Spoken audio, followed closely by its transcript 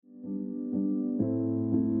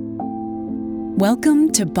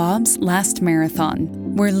Welcome to Bob's Last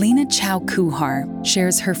Marathon, where Lena Chow Kuhar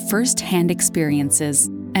shares her first-hand experiences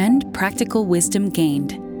and practical wisdom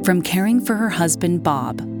gained from caring for her husband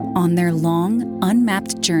Bob on their long,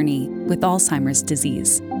 unmapped journey with Alzheimer's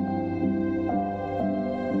disease.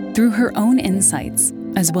 Through her own insights,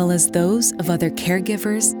 as well as those of other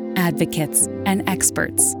caregivers, advocates, and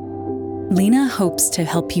experts, Lena hopes to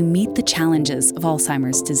help you meet the challenges of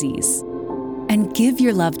Alzheimer's disease and give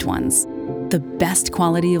your loved ones the best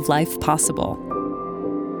quality of life possible.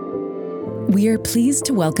 We are pleased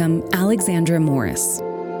to welcome Alexandra Morris.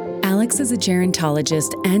 Alex is a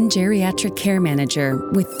gerontologist and geriatric care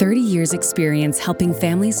manager with 30 years' experience helping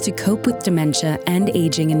families to cope with dementia and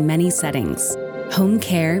aging in many settings: home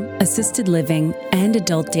care, assisted living, and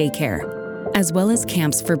adult daycare, as well as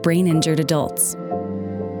camps for brain-injured adults.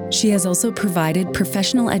 She has also provided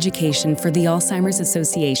professional education for the Alzheimer's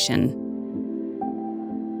Association.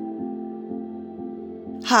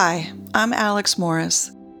 Hi, I'm Alex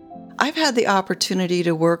Morris. I've had the opportunity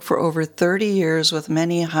to work for over 30 years with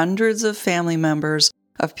many hundreds of family members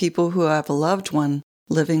of people who have a loved one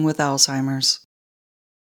living with Alzheimer's.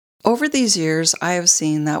 Over these years, I have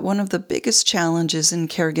seen that one of the biggest challenges in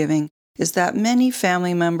caregiving is that many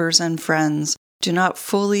family members and friends do not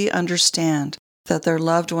fully understand that their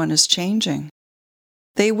loved one is changing.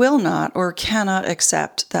 They will not or cannot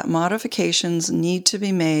accept that modifications need to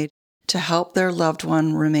be made to help their loved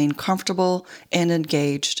one remain comfortable and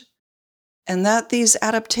engaged, and that these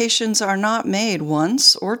adaptations are not made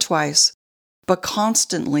once or twice, but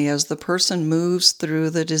constantly as the person moves through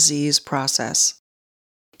the disease process.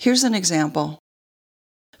 Here's an example.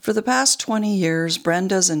 For the past 20 years,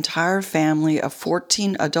 Brenda's entire family of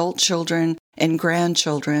 14 adult children and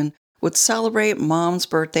grandchildren would celebrate Mom's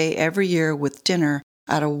birthday every year with dinner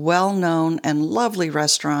at a well-known and lovely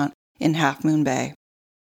restaurant in Half Moon Bay.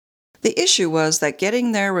 The issue was that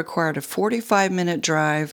getting there required a 45-minute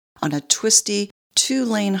drive on a twisty,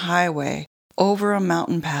 2-lane highway over a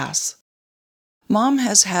mountain pass. Mom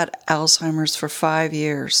has had Alzheimer's for 5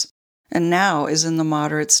 years and now is in the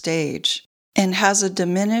moderate stage and has a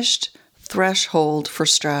diminished threshold for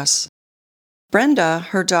stress. Brenda,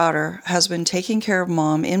 her daughter, has been taking care of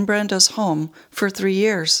Mom in Brenda's home for 3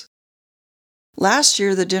 years. Last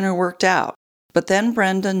year the dinner worked out, but then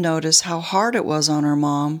Brenda noticed how hard it was on her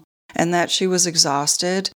mom and that she was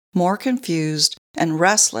exhausted, more confused, and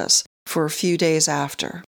restless for a few days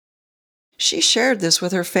after. She shared this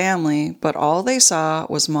with her family, but all they saw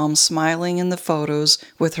was Mom smiling in the photos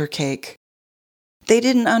with her cake. They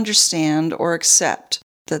didn't understand or accept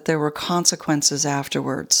that there were consequences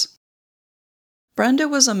afterwards. Brenda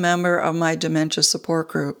was a member of my dementia support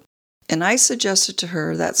group, and I suggested to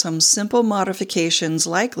her that some simple modifications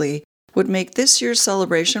likely would make this year's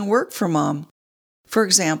celebration work for Mom. For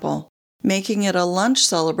example, making it a lunch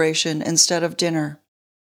celebration instead of dinner.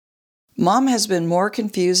 Mom has been more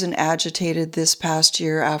confused and agitated this past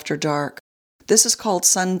year after dark. This is called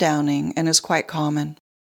sundowning and is quite common.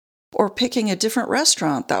 Or picking a different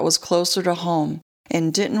restaurant that was closer to home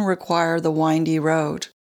and didn't require the windy road.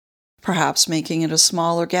 Perhaps making it a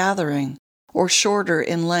smaller gathering or shorter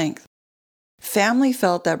in length. Family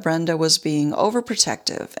felt that Brenda was being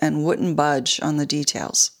overprotective and wouldn't budge on the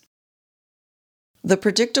details. The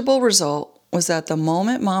predictable result was that the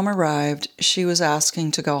moment Mom arrived, she was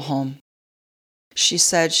asking to go home. She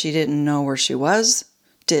said she didn't know where she was,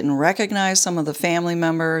 didn't recognize some of the family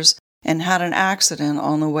members, and had an accident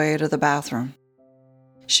on the way to the bathroom.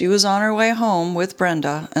 She was on her way home with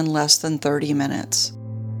Brenda in less than 30 minutes.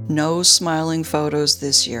 No smiling photos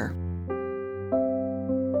this year.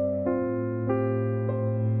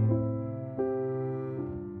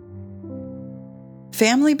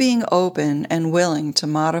 Family being open and willing to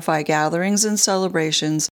modify gatherings and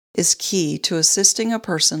celebrations is key to assisting a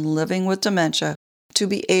person living with dementia to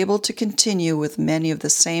be able to continue with many of the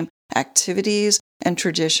same activities and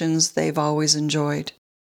traditions they've always enjoyed.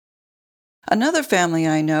 Another family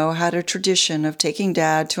I know had a tradition of taking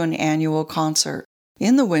Dad to an annual concert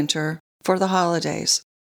in the winter for the holidays.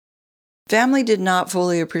 Family did not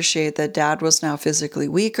fully appreciate that Dad was now physically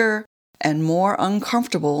weaker and more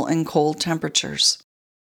uncomfortable in cold temperatures.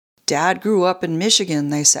 Dad grew up in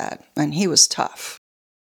Michigan, they said, and he was tough.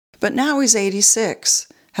 But now he's 86,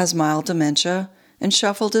 has mild dementia, and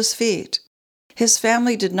shuffled his feet. His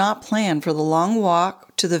family did not plan for the long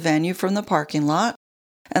walk to the venue from the parking lot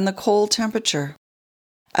and the cold temperature.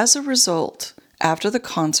 As a result, after the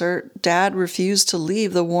concert, Dad refused to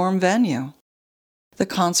leave the warm venue. The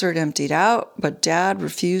concert emptied out, but Dad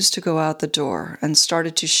refused to go out the door and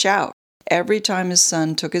started to shout every time his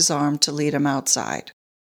son took his arm to lead him outside.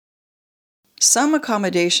 Some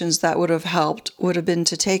accommodations that would have helped would have been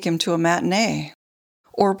to take him to a matinee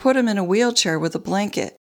or put him in a wheelchair with a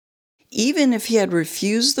blanket. Even if he had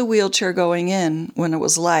refused the wheelchair going in when it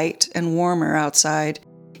was light and warmer outside,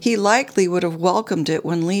 he likely would have welcomed it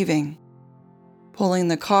when leaving. Pulling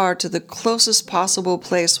the car to the closest possible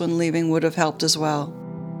place when leaving would have helped as well.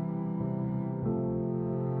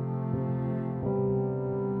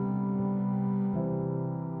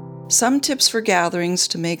 Some tips for gatherings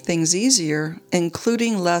to make things easier,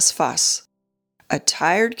 including less fuss. A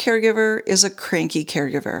tired caregiver is a cranky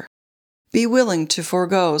caregiver. Be willing to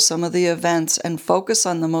forego some of the events and focus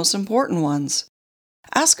on the most important ones.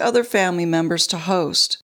 Ask other family members to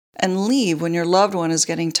host, and leave when your loved one is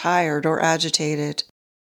getting tired or agitated.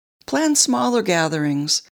 Plan smaller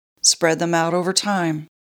gatherings. Spread them out over time.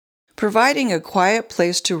 Providing a quiet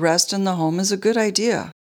place to rest in the home is a good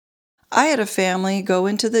idea. I had a family go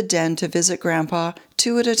into the den to visit Grandpa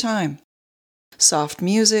 2 at a time. Soft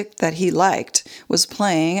music that he liked was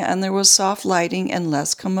playing, and there was soft lighting and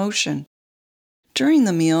less commotion. During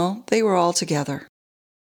the meal, they were all together.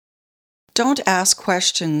 Don't ask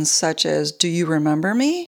questions such as, "Do you remember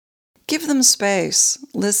me?" Give them space.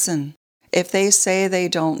 Listen. If they say they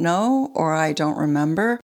don't know or "I don't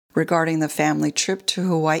remember" regarding the family trip to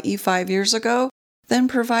Hawaii 5 years ago, then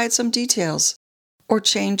provide some details or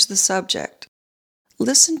change the subject.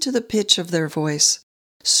 Listen to the pitch of their voice.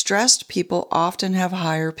 Stressed people often have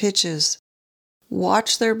higher pitches.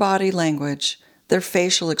 Watch their body language, their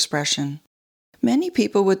facial expression. Many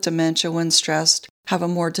people with dementia when stressed have a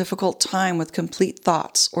more difficult time with complete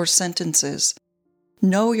thoughts or sentences.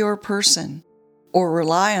 Know your person, or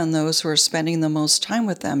rely on those who are spending the most time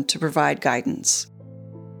with them to provide guidance.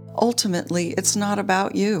 Ultimately, it's not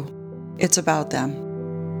about you. It's about them.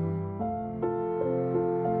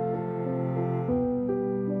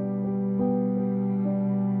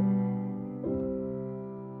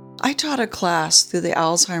 I taught a class through the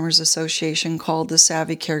Alzheimer's Association called The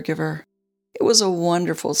Savvy Caregiver. It was a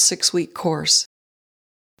wonderful 6-week course.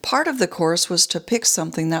 Part of the course was to pick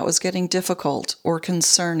something that was getting difficult or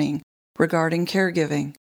concerning regarding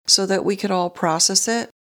caregiving so that we could all process it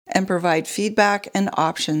and provide feedback and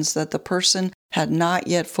options that the person had not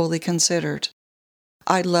yet fully considered.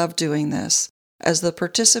 I loved doing this, as the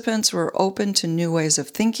participants were open to new ways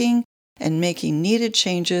of thinking and making needed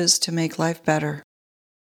changes to make life better.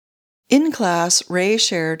 In class, Ray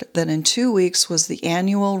shared that in 2 weeks was the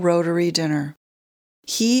annual Rotary dinner.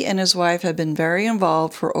 He and his wife had been very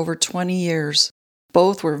involved for over 20 years.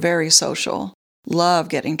 Both were very social, loved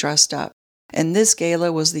getting dressed up, and this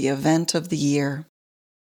gala was the event of the year.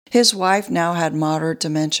 His wife now had moderate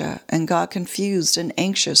dementia and got confused and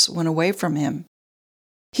anxious when away from him.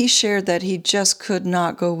 He shared that he just could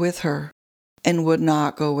not go with her and would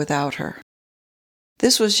not go without her.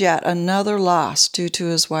 This was yet another loss due to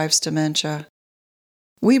his wife's dementia.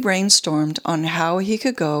 We brainstormed on how he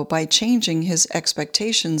could go by changing his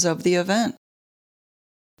expectations of the event.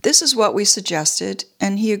 This is what we suggested,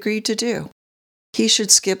 and he agreed to do. He should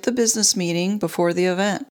skip the business meeting before the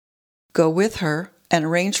event, go with her, and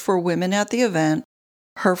arrange for women at the event,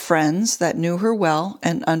 her friends that knew her well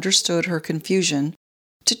and understood her confusion,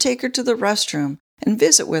 to take her to the restroom and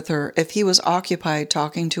visit with her if he was occupied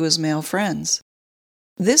talking to his male friends.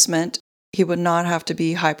 This meant he would not have to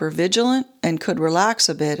be hypervigilant and could relax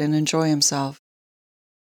a bit and enjoy himself.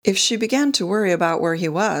 If she began to worry about where he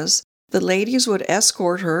was, the ladies would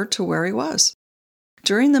escort her to where he was.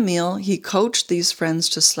 During the meal, he coached these friends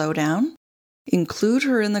to slow down, include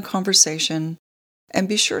her in the conversation, and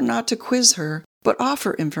be sure not to quiz her, but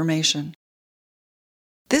offer information.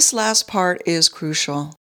 This last part is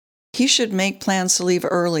crucial. He should make plans to leave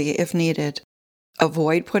early if needed.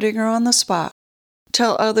 Avoid putting her on the spot.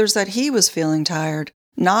 Tell others that he was feeling tired,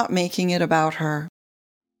 not making it about her.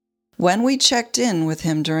 When we checked in with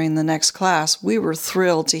him during the next class, we were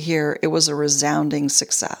thrilled to hear it was a resounding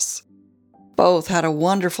success. Both had a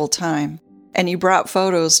wonderful time, and he brought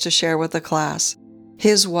photos to share with the class.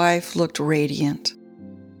 His wife looked radiant.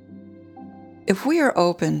 If we are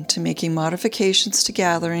open to making modifications to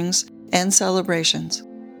gatherings and celebrations,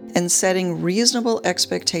 and setting reasonable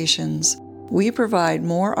expectations, we provide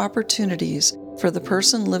more opportunities for the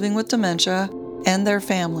person living with dementia and their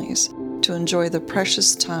families to enjoy the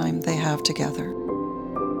precious time they have together.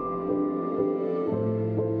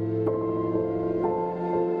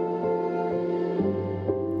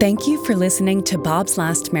 Thank you for listening to Bob's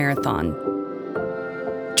Last Marathon.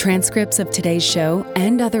 Transcripts of today's show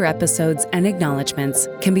and other episodes and acknowledgments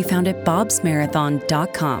can be found at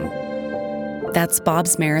bobsmarathon.com. That's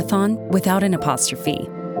Bob's Marathon without an apostrophe.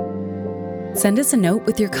 Send us a note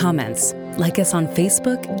with your comments. Like us on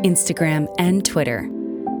Facebook, Instagram, and Twitter.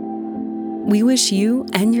 We wish you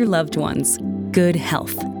and your loved ones good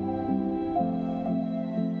health.